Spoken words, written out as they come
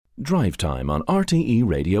Drive Time on RTE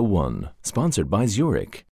Radio 1, sponsored by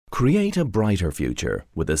Zurich. Create a brighter future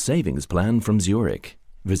with a savings plan from Zurich.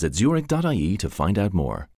 Visit zurich.ie to find out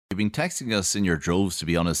more. You've been texting us in your droves, to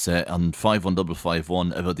be honest, on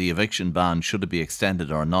 51551 about the eviction ban, should it be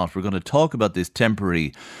extended or not. We're going to talk about this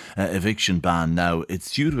temporary eviction ban now.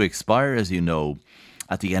 It's due to expire, as you know,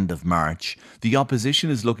 at the end of March. The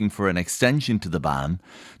opposition is looking for an extension to the ban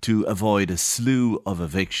to avoid a slew of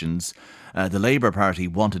evictions. The Labour Party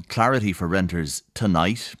wanted clarity for renters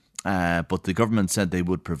tonight, but the government said they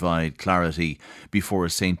would provide clarity before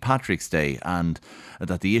St Patrick's Day, and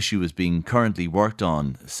that the issue is being currently worked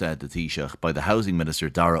on, said the Taoiseach, by the Housing Minister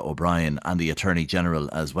Darragh O'Brien and the Attorney General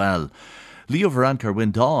as well. Leo Varadkar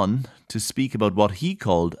went on to speak about what he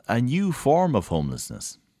called a new form of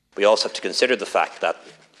homelessness. We also have to consider the fact that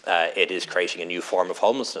it is creating a new form of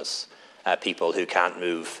homelessness. People who can't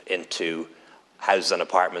move into houses and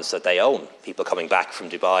apartments that they own. People coming back from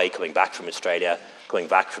Dubai, coming back from Australia, coming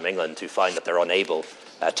back from England, who find that they're unable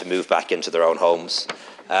to move back into their own homes.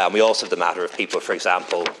 And we also have the matter of people, for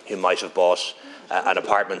example, who might have bought an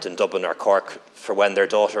apartment in Dublin or Cork for when their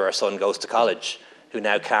daughter or son goes to college, who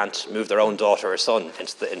now can't move their own daughter or son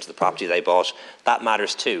into the property they bought. That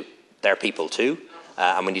matters too. They're people too,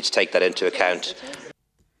 and we need to take that into account.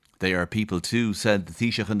 They are people too, said the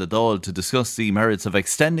Taoiseach in the Dáil, to discuss the merits of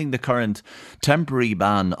extending the current temporary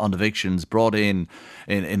ban on evictions brought in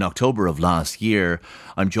October of last year.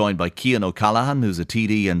 I'm joined by Cian O'Callaghan, who's a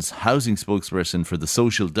TD and housing spokesperson for the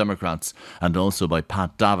Social Democrats, and also by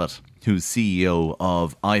Pat Davitt, who's CEO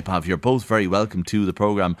of IPAV. You're both very welcome to the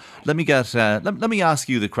programme. Let me ask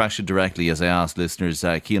you the question directly, as I asked listeners.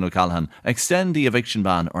 Cian O'Callaghan, extend the eviction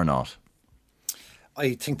ban or not?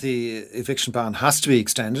 I think the eviction ban has to be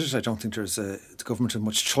extended. I don't think there's the government have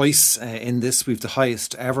much choice in this. We've the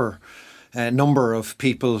highest ever number of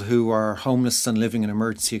people who are homeless and living in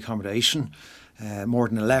emergency accommodation. More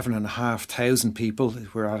than 11,500 people.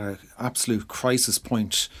 We're at an absolute crisis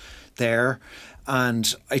point there.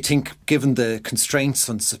 And I think given the constraints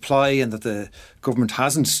on supply and that the government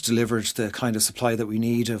hasn't delivered the kind of supply that we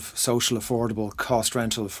need of social affordable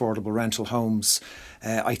affordable rental homes,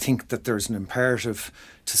 I think that there's an imperative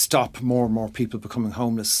to stop more and more people becoming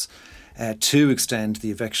homeless, to extend the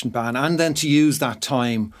eviction ban and then to use that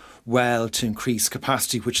time well to increase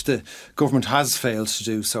capacity, which the government has failed to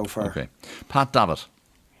do so far. Okay. Pat Davitt.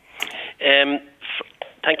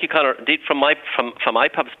 Thank you, Conor. Indeed, from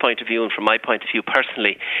IPAB's point of view and from my point of view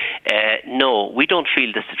personally, no, we don't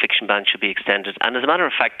feel this eviction ban should be extended. And as a matter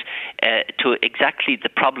of fact, to exactly the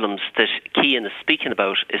problems that Cian is speaking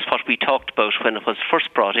about is what we talked about when it was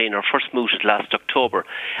first brought in or first mooted last October.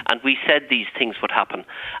 And we said these things would happen.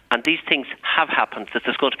 And these things have happened, that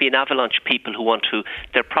there's going to be an avalanche of people who want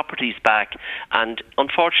their properties back. And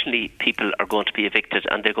unfortunately, people are going to be evicted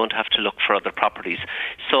and they're going to have to look for other properties.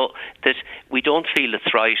 So that we don't feel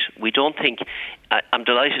it's right. We don't think. I'm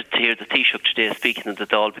delighted to hear the Taoiseach today speaking in the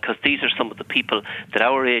Dáil, because these are some of the people that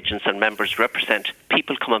our agents and members represent.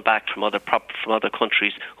 People coming back from other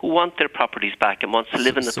countries who want their properties back and want to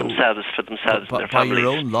live in it themselves for themselves and their families. By your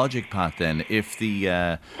own logic, Pat, then, if the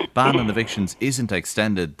ban on evictions isn't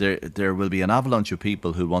extended, there will be an avalanche of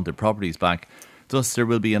people who want their properties back. Thus, there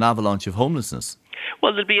will be an avalanche of homelessness.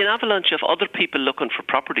 Well, there'll be an avalanche of other people looking for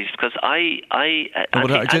properties, because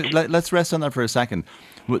let's rest on that for a second.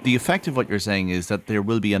 The effect of what you're saying is that there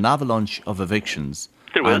will be an avalanche of evictions,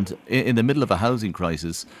 and in the middle of a housing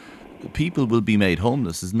crisis, people will be made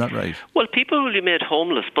homeless. Isn't that right? Well, people will be made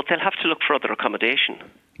homeless, but they'll have to look for other accommodation.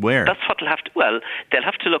 Where? That's what they'll have to. Well, they'll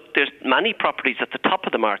have to look. There's many properties at the top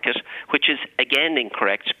of the market, which is again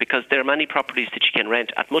incorrect, because there are many properties that you can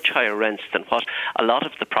rent at much higher rents than what a lot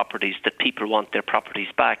of the properties that people want their properties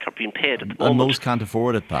back are being paid at the moment. And most can't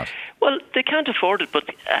afford it, Pat. Well, they can't afford it, but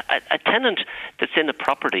a tenant that's in a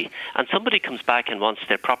property and somebody comes back and wants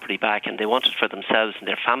their property back and they want it for themselves and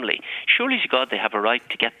their family, surely to God they have a right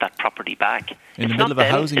to get that property back. In the middle of a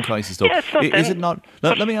housing crisis, though. Yeah, it's not is it not?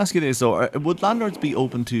 Let me ask you this, though. Would landlords be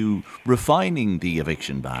open to refining the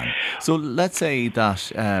eviction ban? So let's say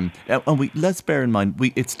that, let's bear in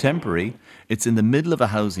mind, it's temporary, it's in the middle of a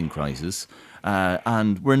housing crisis,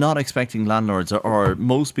 and we're not expecting landlords, or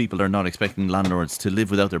most people are not expecting landlords to live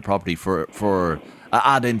without their property for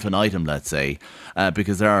ad infinitum, let's say,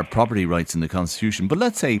 because there are property rights in the Constitution. But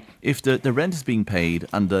let's say if the rent is being paid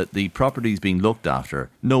and the property is being looked after,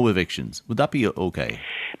 no evictions. Would that be okay?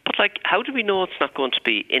 But how do we know it's not going to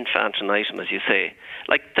be infinitum, as you say?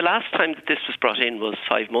 The last time that this was brought in was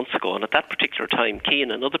 5 months ago, and at that particular time,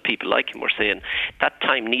 Keane and other people like him were saying that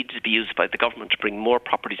time needed to be used by the government to bring more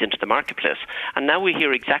properties into the marketplace. And now we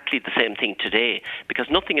hear exactly the same thing today, because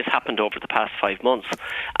nothing has happened over the past 5 months.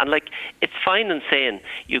 And it's fine in saying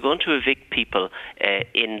you're going to evict people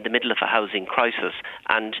in the middle of a housing crisis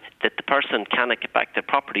and that the person cannot get back their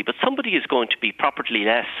property, but somebody is going to be property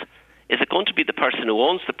less. Is it going to be the person who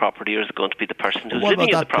owns the property, or is it going to be the person who's living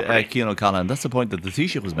in the property? Cian O'Callaghan, that's the point that the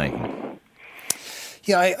Taoiseach was making.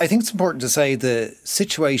 Yeah, I think it's important to say the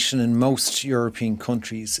situation in most European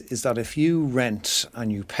countries is that if you rent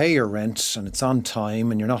and you pay your rent and it's on time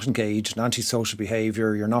and you're not engaged in antisocial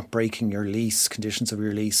behaviour, you're not breaking your lease, conditions of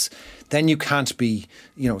your lease, then you can't be,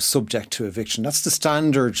 subject to eviction. That's the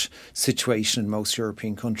standard situation in most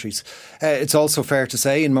European countries. It's also fair to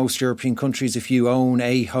say in most European countries, if you own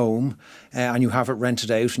a home and you have it rented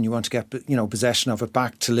out and you want to get, possession of it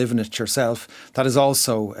back to live in it yourself, that is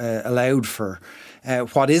also allowed for.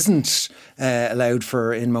 What isn't allowed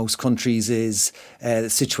for in most countries is the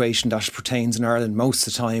situation that pertains in Ireland most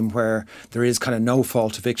of the time, where there is kind of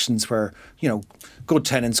no-fault evictions, where good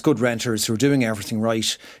tenants, good renters who are doing everything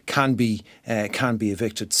right can be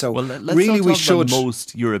evicted. So let's really, not we talk should about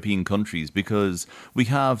most European countries, because we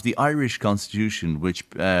have the Irish Constitution, which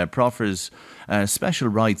proffers special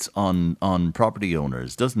rights on property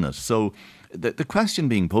owners, doesn't it? So the question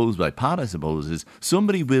being posed by Pat, I suppose, is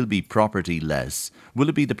somebody will be property-less. Will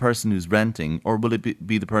it be the person who's renting, or will it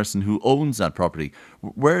be the person who owns that property?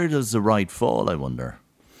 Where does the right fall, I wonder?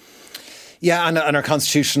 Yeah, and our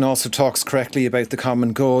Constitution also talks correctly about the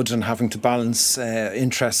common good and having to balance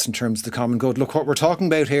interests in terms of the common good. Look, what we're talking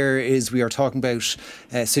about here is we are talking about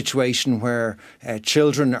a situation where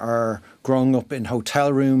children are growing up in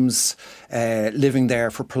hotel rooms, living there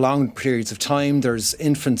for prolonged periods of time. There's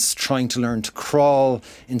infants trying to learn to crawl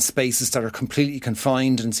in spaces that are completely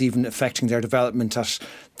confined, and it's even affecting their development at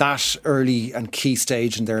that early and key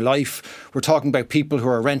stage in their life. We're talking about people who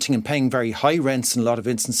are renting and paying very high rents in a lot of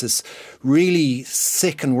instances, really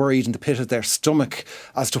sick and worried in the pit of their stomach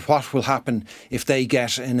as to what will happen if they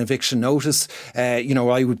get an eviction notice.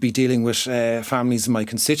 I would be dealing with families in my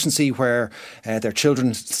constituency where their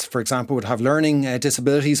children, for example, would have learning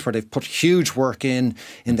disabilities, where they've put huge work in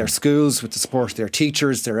their schools with the support of their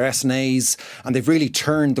teachers, their SNAs, and they've really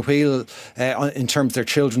turned the wheel in terms of their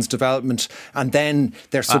children's development, and then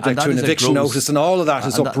they're subject to an eviction notice, and all of that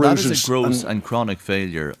is uprooted. That is a gross and chronic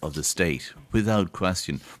failure of the state, without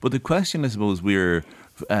question. But the question I suppose we're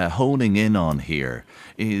honing in on here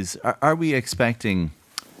is, are we expecting,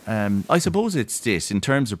 I suppose it's this, in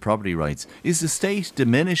terms of property rights, is the state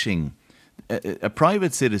diminishing a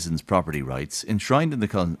private citizen's property rights enshrined in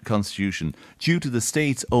the Constitution due to the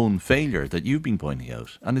state's own failure that you've been pointing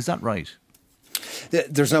out? And is that right?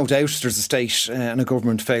 There's no doubt there's a state and a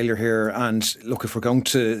government failure here, and look, if we're going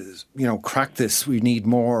to crack this, we need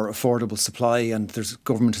more affordable supply, and there's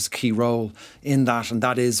government has a key role in that, and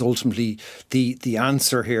that is ultimately the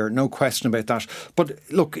answer here, no question about that. But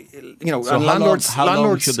look, so and how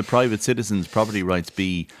long should the private citizens' property rights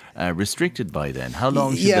be restricted by then? How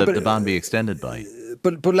long should the ban be extended by?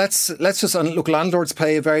 But let's just look. Landlords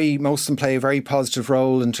most of them play a very positive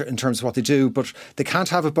role in terms of what they do, but they can't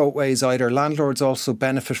have it both ways either. Landlords also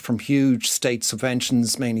benefit from huge state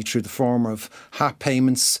subventions, mainly through the form of HAP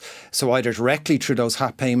payments. So either directly through those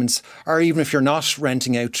HAP payments, or even if you're not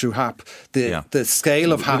renting out through HAP, the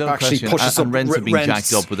scale of HAP actually pushes up rents are being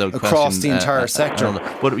jacked up without across the entire sector.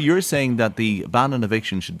 But you're saying that the ban on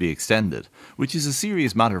eviction should be extended, which is a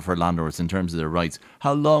serious matter for landlords in terms of their rights.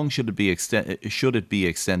 How long should it be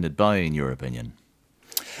extended by, in your opinion?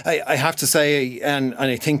 I have to say, and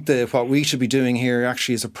I think what we should be doing here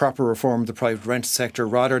actually is a proper reform of the private rented sector,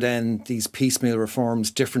 rather than these piecemeal reforms,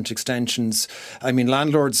 different extensions. I mean,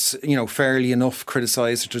 landlords, fairly enough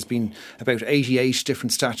criticise that there's been about 88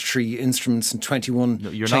 different statutory instruments and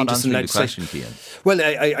 21 changes in legislation. Well,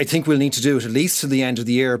 I think we'll need to do it at least to the end of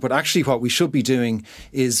the year, but actually what we should be doing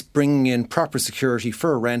is bringing in proper security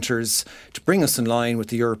for renters to bring us in line with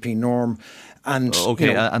the European norm. And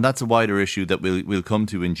and that's a wider issue that we'll come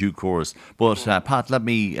to in due course. But Pat, let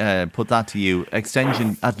me put that to you.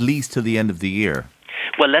 Extension at least to the end of the year.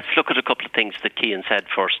 Well, let's look at a couple of things that Cian said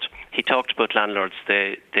first. He talked about landlords.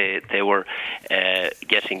 They were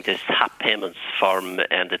getting this HAP payments form,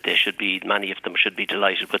 and that many of them should be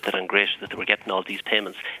delighted with it and great that they were getting all these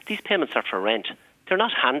payments. These payments are for rent. They're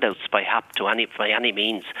not handouts by any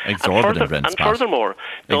means. Exorbitant rents, and Pat. Furthermore,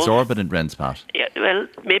 exorbitant rents, Pat. Yeah, well,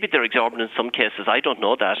 maybe they're exorbitant in some cases. I don't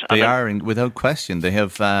know that. They are, without question. They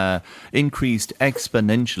have increased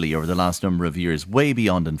exponentially over the last number of years, way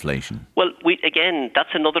beyond inflation. Well,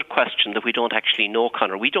 that's another question that we don't actually know,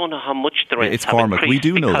 Conor. We don't know how much the rents have Cormac. increased.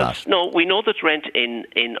 We do know that. No, we know that rent in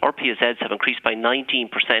RPSZs have increased by 19%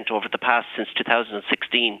 over the past since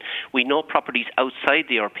 2016. We know properties outside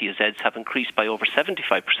the RPSZs have increased by over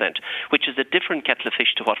 75%, which is a different kettle of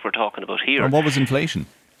fish to what we're talking about here. And what was inflation?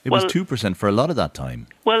 It was 2% for a lot of that time.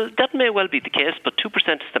 Well, that may well be the case, but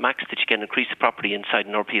 2% is the max that you can increase a property inside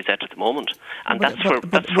an RPZ at the moment. And that's where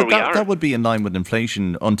we are. That would be in line with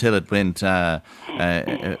inflation until it went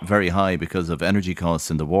very high because of energy costs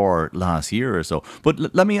in the war last year or so.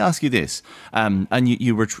 But let me ask you this, and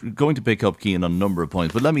you were going to pick up, Cian, on a number of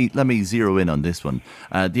points, but let me zero in on this one.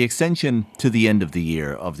 The extension to the end of the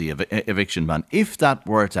year of the eviction ban, if that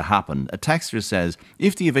were to happen, a texter says,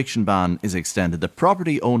 if the eviction ban is extended, the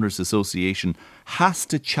Property Owners Association has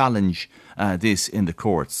to challenge this in the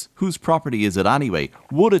courts. Whose property is it anyway?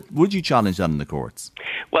 Would you challenge that in the courts?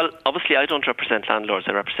 Well, obviously I don't represent landlords,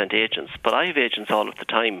 I represent agents, but I have agents all of the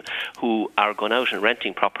time who are going out and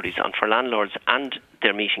renting properties, and for landlords and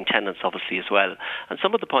they're meeting tenants obviously as well. And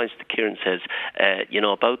some of the points that Kieran says,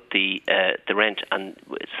 about the rent and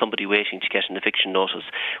somebody waiting to get an eviction notice,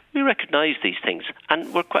 we recognise these things,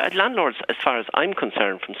 and landlords, as far as I'm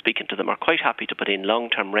concerned from speaking to them, are quite happy to put in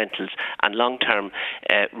long-term rentals and long-term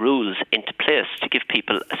rules into place to give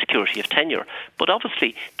people a security of tenure. But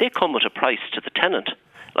obviously they come at a price to the tenant,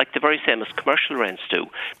 like the very same as commercial rents do.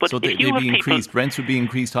 But so they'd be increased, rents would be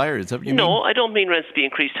increased higher, is that what you mean? No, I don't mean rents be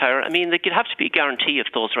increased higher. I mean, there could have to be a guarantee of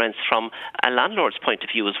those rents from a landlord's point of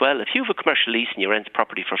view as well. If you have a commercial lease and you rent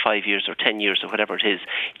property for 5 years or 10 years or whatever it is,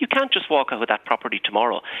 you can't just walk out with that property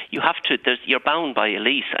tomorrow. You have to, you're bound by a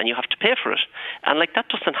lease and you have to pay for it. And that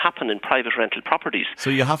doesn't happen in private rental properties. So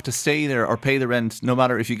you have to stay there or pay the rent no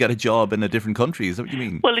matter if you get a job in a different country, is that what you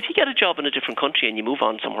mean? Well, if you get a job in a different country and you move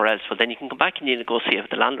on somewhere else, well then you can come back and you negotiate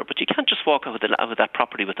with the landlord, but you can't just walk out with that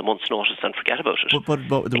property with a month's notice and forget about it.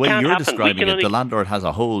 But the way you're describing it, the landlord has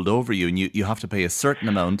a hold over you and you have to pay a certain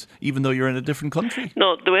amount even though you're in a different country.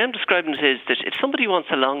 No, the way I'm describing it is that if somebody wants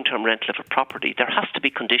a long-term rental of a property, there has to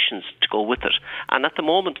be conditions to go with it. And at the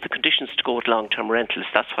moment, the conditions to go with long-term rentals,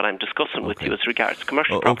 that's what I'm discussing with you as regards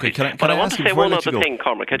commercial properties. Can but I want to say one other thing,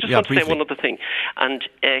 Cormac. I just want to say one other thing. And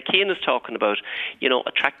Cian is talking about,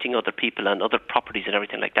 attracting other people and other properties and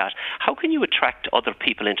everything like that. How can you attract other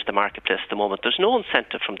people into the marketplace at the moment? There's no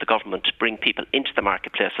incentive from the government to bring people into the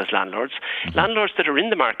marketplace as landlords. Mm-hmm. Landlords that are in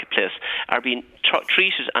the marketplace are being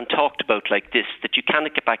treated and talked about like this, that you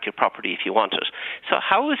cannot get back your property if you want it. So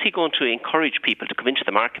how is he going to encourage people to come into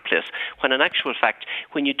the marketplace when in actual fact,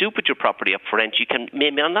 when you do put your property up for rent, you may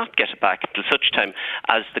not get it back until such time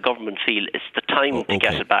as the government feel it's the time to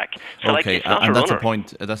get it back. So it's not and a that's runner.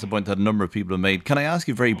 That's a point that a number of people have made. Can I ask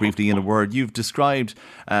you very briefly in a word, you've described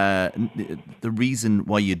the reason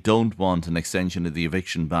why you don't want an extension of the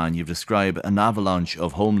eviction ban. You've described an avalanche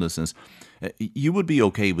of homelessness. You would be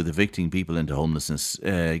okay with evicting people into homelessness,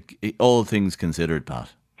 all things considered,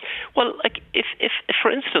 Pat? Well, if for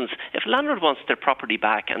instance, if a landlord wants their property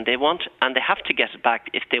back and they have to get it back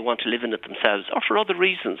if they want to live in it themselves or for other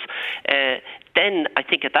reasons, then I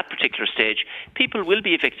think at that particular stage, people will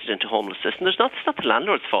be evicted into homelessness, and it's not the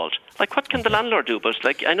landlord's fault. What can the landlord do about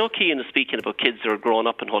it? I know Cian is speaking about kids that are growing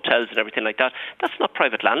up in hotels and everything like that. That's not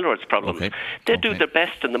private landlords' problem. They do their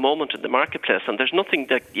best in the moment in the marketplace, and there's nothing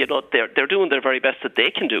that they're doing their very best that they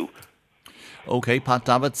can do. Okay, Pat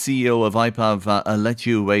Davitt, CEO of IPAV, I'll let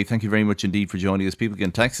you away. Thank you very much indeed for joining us. People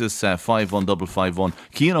can text us 51551.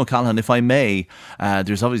 Cian O'Callaghan, if I may,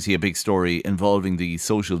 there's obviously a big story involving the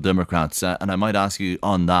Social Democrats, and I might ask you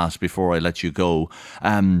on that before I let you go.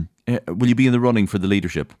 Will you be in the running for the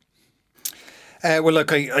leadership? Well,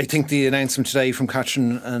 look, I think the announcement today from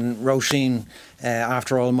Catherine and Roisin,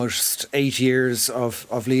 after almost 8 years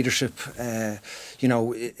of leadership, you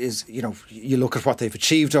look at what they've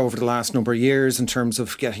achieved over the last number of years in terms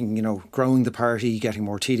of getting, growing the party, getting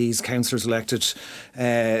more TDs, councillors elected.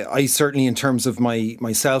 I certainly, in terms of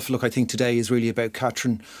myself, look, I think today is really about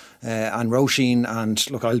Catherine and Roisin, and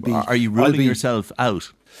look, I'll be... Are you ruling yourself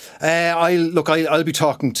out? I'll be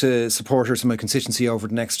talking to supporters in my constituency over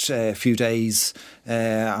the next few days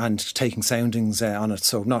and taking soundings on it.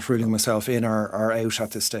 So not ruling myself in or out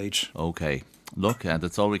at this stage. Okay. Look,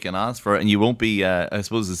 that's all we can ask for. And you won't be, I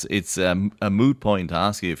suppose it's a moot point to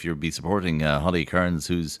ask you if you'll be supporting Holly Kearns,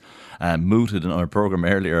 who's mooted in our programme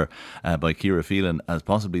earlier by Ciara Phelan as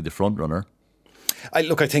possibly the front runner. I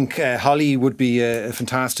think Holly would be a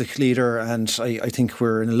fantastic leader, and I think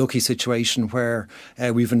we're in a lucky situation where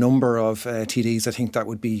we have a number of TDs. I think that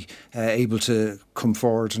would be able to come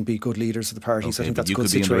forward and be good leaders of the parties. I think that's a good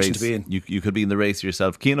situation to be in. You could be in the race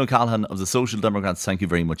yourself. Cian O'Callaghan of the Social Democrats, thank you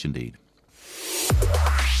very much indeed.